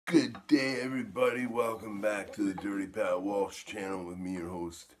Good day, everybody. Welcome back to the Dirty Pat Walsh channel with me, your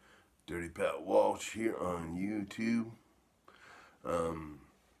host, Dirty Pat Walsh, here on YouTube.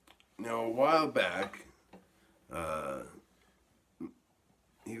 Now, a while back,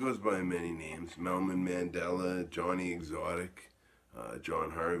 he goes by many names: Melman Mandela, Jonny Exotic,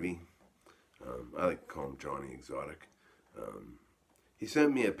 John Harvey. I like to call him Jonny Exotic. He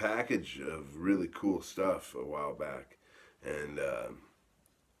sent me a package of really cool stuff a while back, and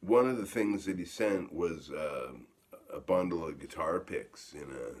one of the things that he sent was a bundle of guitar picks in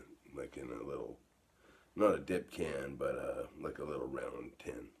a little, not a dip can, but like a little round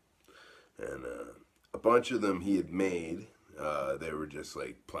tin. And a bunch of them he had made. They were just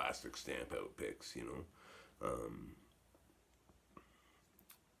like plastic stamp out picks, you know.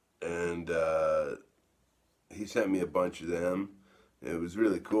 And he sent me a bunch of them. It was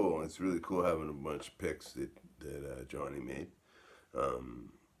really cool. It's really cool having a bunch of picks that Johnny made.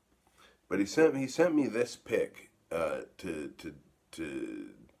 But he sent me this pick to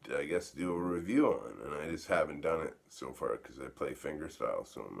I guess do a review on, and I just haven't done it so far because I play fingerstyle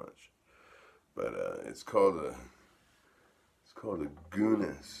so much. But it's called a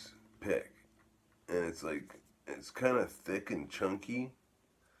GOONIS pick, and it's kind of thick and chunky,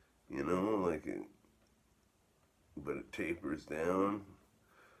 you know, but it tapers down,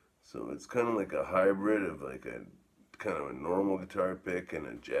 so it's kind of like a hybrid of like a kind of a normal guitar pick and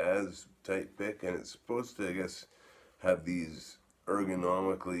a jazz type pick, and it's supposed to, I guess, have these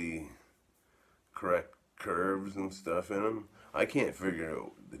ergonomically correct curves and stuff in them. I can't figure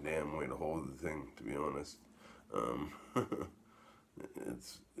out the damn way to hold the thing, to be honest.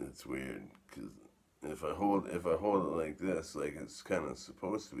 It's weird, because if I hold it like this, like it's kind of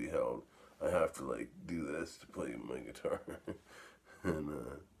supposed to be held, I have to like do this to play my guitar.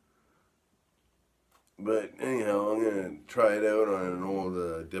 And but anyhow, I'm gonna try it out on an old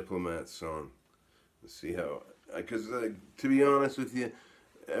Diplomat song. Let's see how, because to be honest with you,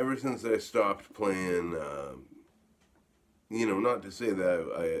 ever since I stopped playing, you know, not to say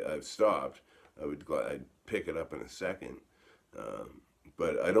that I've stopped, I'd pick it up in a second,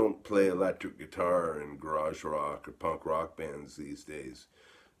 but I don't play electric guitar in garage rock or punk rock bands these days.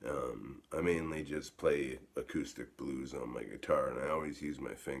 I mainly just play acoustic blues on my guitar, and I always use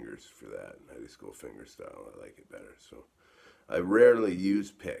my fingers for that. I just go fingerstyle. I like it better. So I rarely use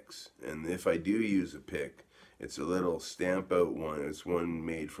picks, and if I do use a pick, it's a little stamp out one. It's one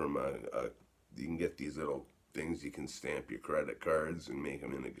made from you can get these little things you can stamp your credit cards and make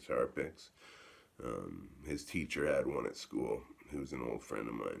them into guitar picks. His teacher had one at school. He was an old friend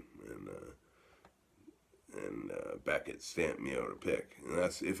of mine, and Beckett stamped me out a pick, and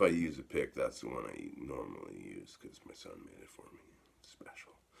that's, if I use a pick, that's the one I normally use because my son made it for me. It's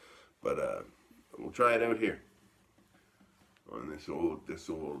special. But we'll try it out here on this old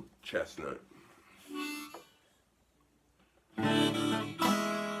chestnut.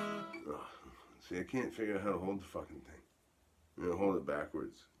 Oh, see, I can't figure out how to hold the fucking thing. I'm gonna hold it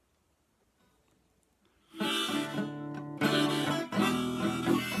backwards.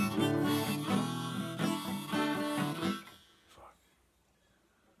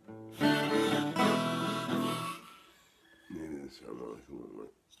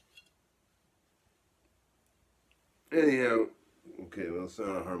 Anyhow, okay, well, it's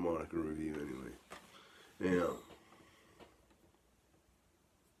not a harmonica review anyway. Anyhow,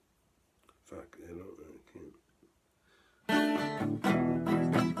 fuck, I can't.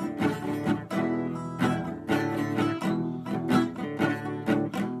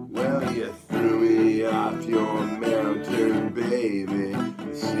 Well, you threw me off your mountain, baby,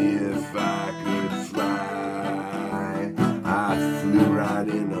 to see if I could fly. I flew right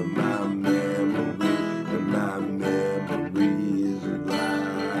into my memory, and my memory is a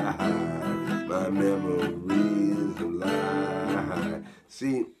lie. My memory is a lie.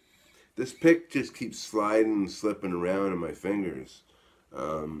 See, this pick just keeps sliding and slipping around in my fingers.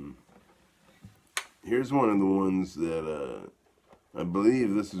 Here's one of the ones that I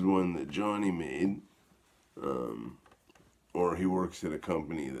believe this is one that Johnny made, or he works at a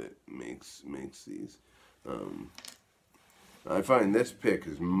company that makes these. I find this pick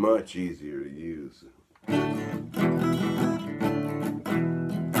is much easier to use.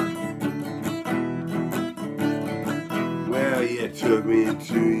 Well, you took me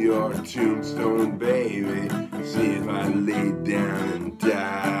to your tombstone, baby, see if I laid down and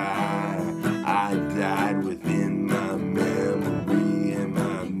died. I died within my memory, and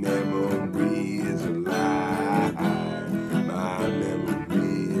my memory is a lie. My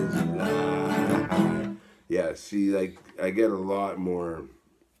memory is a lie. Yeah, see, like, I get a lot more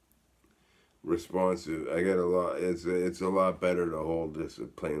responsive. I got a lot. It's a lot better to hold this a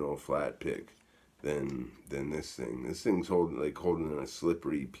plain old flat pick than this thing. This thing's holding a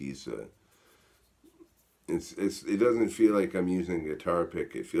slippery piece of. It doesn't feel like I'm using a guitar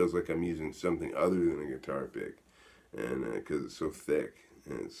pick. It feels like I'm using something other than a guitar pick, and because it's so thick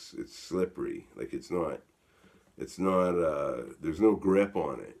and it's slippery. Like it's not. There's no grip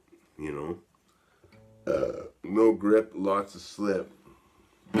on it. You know. No grip, lots of slip.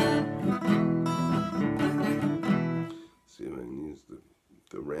 See if I can use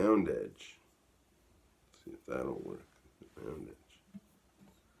the round edge. See if that'll work. The round edge.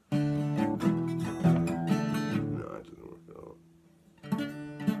 No, it doesn't work at all.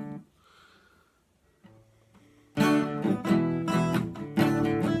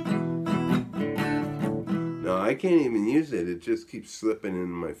 No, I can't even use it. It just keeps slipping into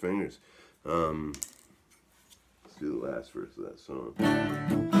my fingers. Let's do the last verse of that song.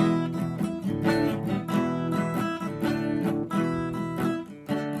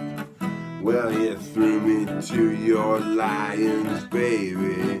 Well, you threw me to your lions,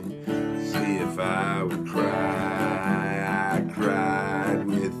 baby. See if I would cry. I cried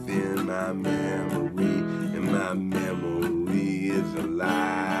within my memory, and my memory is a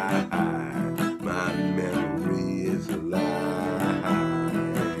lie. My memory is a lie.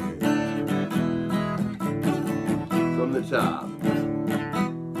 From the top.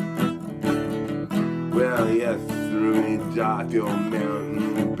 Well, you threw me off your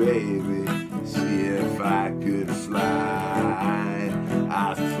mountain, baby. See if I could fly.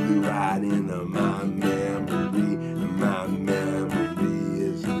 I flew right into my memory, and my memory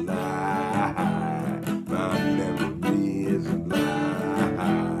is a lie. My memory is a lie.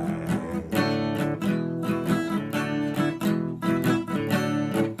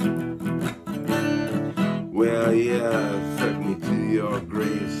 Well, yeah, took me to your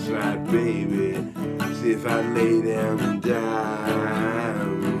graveside, baby. See if I lay down and die.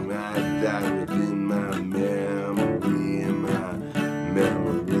 I die within my memory, and my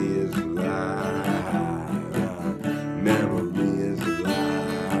memory is a lie. My memory is a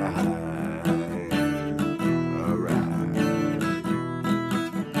lie. Alright.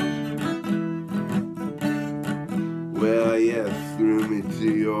 Well, you threw me to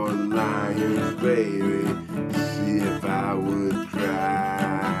your lions, baby. See if I would cry.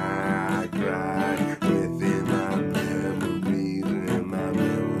 Within my memories, and my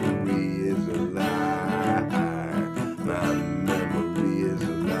memory is a lie. My memory is a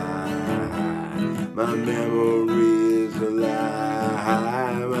lie. My memory is a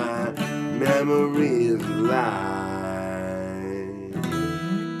lie. My memory is a lie.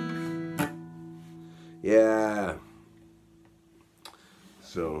 Yeah.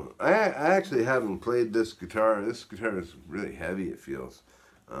 So I actually haven't played this guitar. This guitar is really heavy, it feels.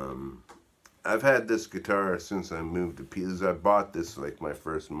 I've had this guitar since I moved to Peterborough. I bought this like my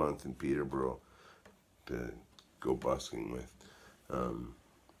first month in Peterborough to go busking with.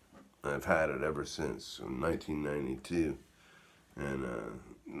 I've had it ever since, in 1992. And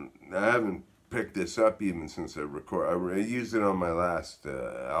I haven't picked this up even since I I used it on my last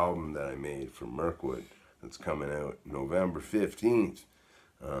album that I made for Mirkwood. That's coming out November 15th,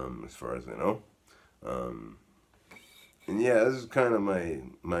 as far as I know. And yeah, this is kind of my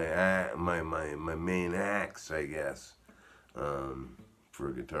main axe, I guess,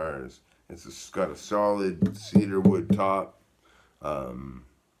 for guitars. It's got a solid cedar wood top,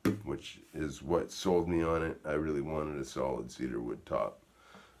 which is what sold me on it. I really wanted a solid cedar wood top.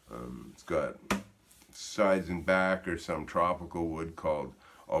 It's got sides and back or some tropical wood called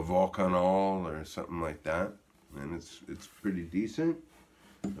a volcanol or something like that, and it's pretty decent.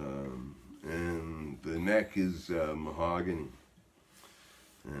 And the neck is mahogany,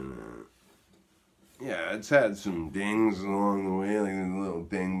 and yeah, it's had some dings along the way, like a little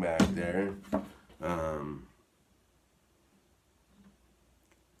ding back there.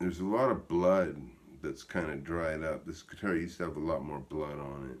 There's a lot of blood that's kind of dried up. This guitar used to have a lot more blood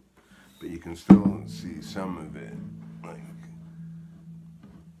on it, but you can still see some of it, like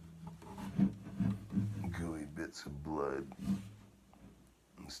gooey bits of blood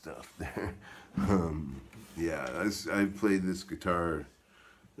stuff there. Yeah, I played this guitar.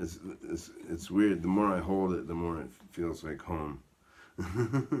 It's weird. The more I hold it, the more it feels like home.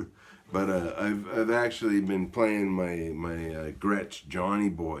 But I've actually been playing my Gretsch Johnny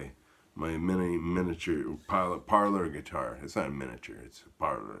Boy, my miniature parlor guitar. It's not a miniature. It's a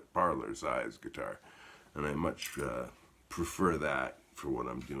parlor size guitar, and I much prefer that for what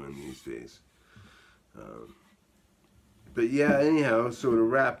I'm doing these days. But yeah, anyhow, so to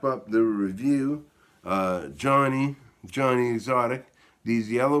wrap up the review, Jonny Exotic,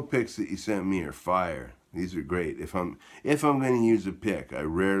 These yellow picks that you sent me are fire. These are great. If I'm going to use a pick, I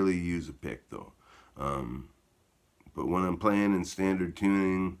rarely use a pick though. But when I'm playing in standard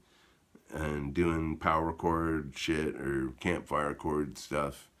tuning and doing power chord shit or campfire chord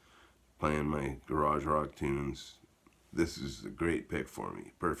stuff, playing my garage rock tunes, this is a great pick for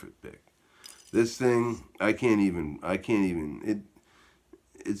me. Perfect pick. This thing,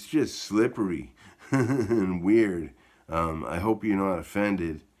 it's just slippery and weird. I hope you're not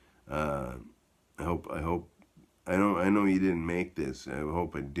offended. I know you didn't make this. I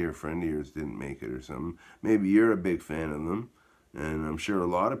hope a dear friend of yours didn't make it or something. Maybe you're a big fan of them, and I'm sure a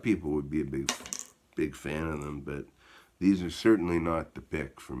lot of people would be a big fan of them, but these are certainly not the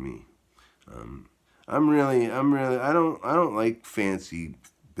pick for me. I don't like fancy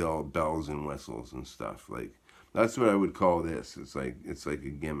bells and whistles and stuff. Like, that's what I would call this. It's like a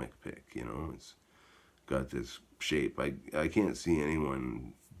gimmick pick, you know. It's got this shape. I can't see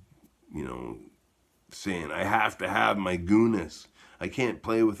anyone, you know, saying I have to have my GOONIS. I can't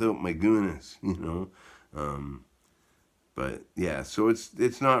play without my GOONIS, you know. But yeah, so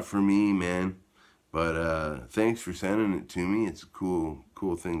it's not for me, man. But thanks for sending it to me. It's a cool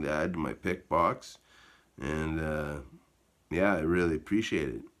thing to add to my pick box, and yeah, I really appreciate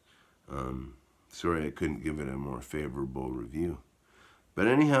it. Sorry I couldn't give it a more favorable review. But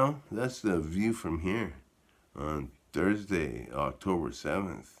anyhow, that's the view from here on Thursday, October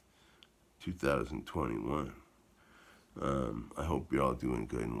 7th, 2021. I hope you're all doing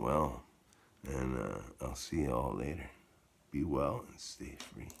good and well, and I'll see you all later. Be well and stay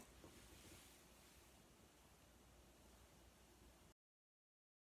free.